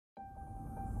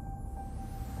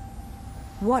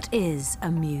What is a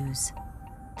muse?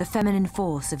 The feminine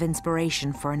force of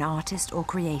inspiration for an artist or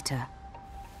creator.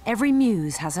 Every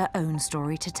muse has her own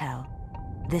story to tell.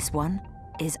 This one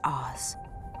is ours.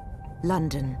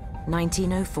 London,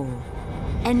 1904.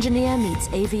 Engineer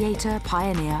meets aviator,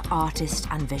 pioneer, artist,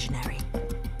 and visionary.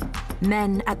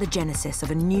 Men at the genesis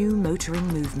of a new motoring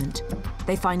movement.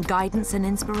 They find guidance and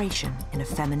inspiration in a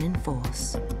feminine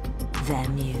force. Their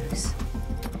muse.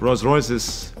 Rolls-Royce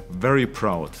is very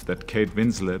proud that Kate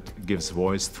Winslet gives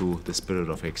voice to the Spirit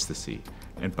of Ecstasy.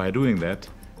 And by doing that,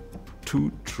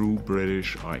 two true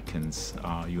British icons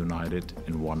are united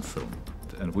in one film.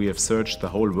 And we have searched the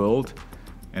whole world,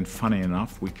 and funny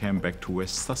enough, we came back to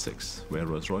West Sussex, where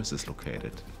Rolls-Royce is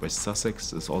located. West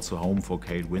Sussex is also home for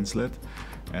Kate Winslet,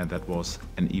 and that was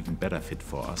an even better fit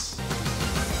for us.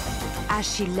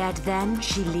 As she led then,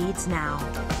 she leads now.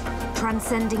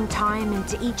 Transcending time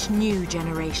into each new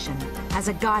generation as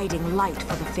a guiding light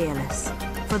for the fearless,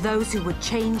 for those who would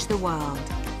change the world.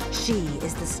 She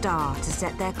is the star to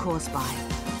set their course by,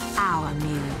 our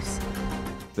muse.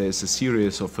 There's a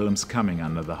series of films coming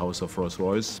under the House of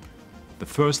Roll-Royce. The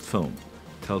first film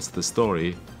tells the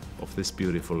story of this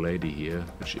beautiful lady here,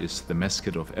 which is the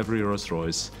mascot of every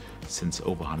Rolls-Royce since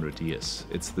over 100 years.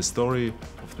 It's the story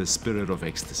of the Spirit of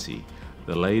Ecstasy,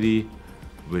 the lady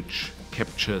which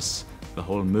captures the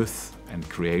whole myth and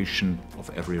creation of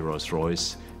every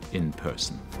Rolls-Royce in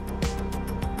person.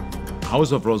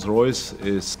 House of Roll-Royce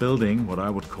is building what I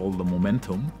would call the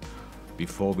momentum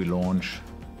before we launch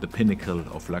the pinnacle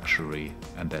of luxury,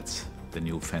 and that's the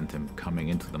new Phantom coming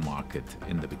into the market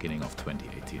in the beginning of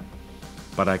 2018.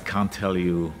 But I can't tell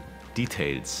you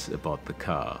details about the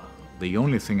car. The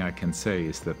only thing I can say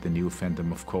is that the new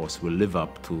Phantom, of course, will live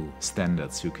up to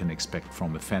standards you can expect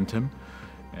from a Phantom,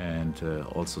 and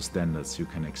also standards you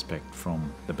can expect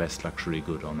from the best luxury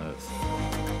good on earth.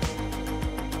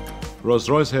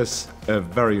 Rolls-Royce has a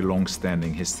very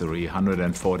long-standing history,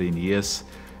 114 years,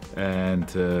 and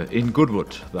in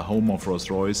Goodwood, the home of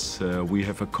Rolls-Royce, we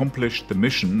have accomplished the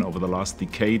mission over the last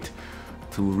decade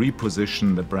to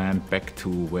reposition the brand back to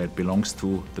where it belongs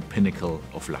to, the pinnacle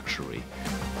of luxury.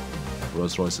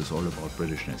 Rolls-Royce is all about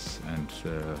Britishness, and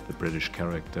the British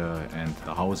character, and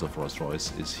the House of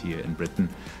Rolls-Royce is here in Britain,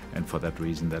 and for that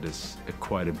reason that is a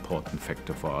quite important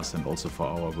factor for us and also for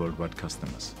our worldwide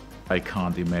customers. I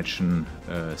can't imagine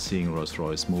seeing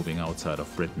Rolls-Royce moving outside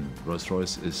of Britain.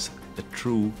 Rolls-Royce is a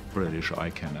true British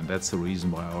icon, and that's the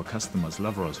reason why our customers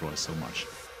love Rolls-Royce so much.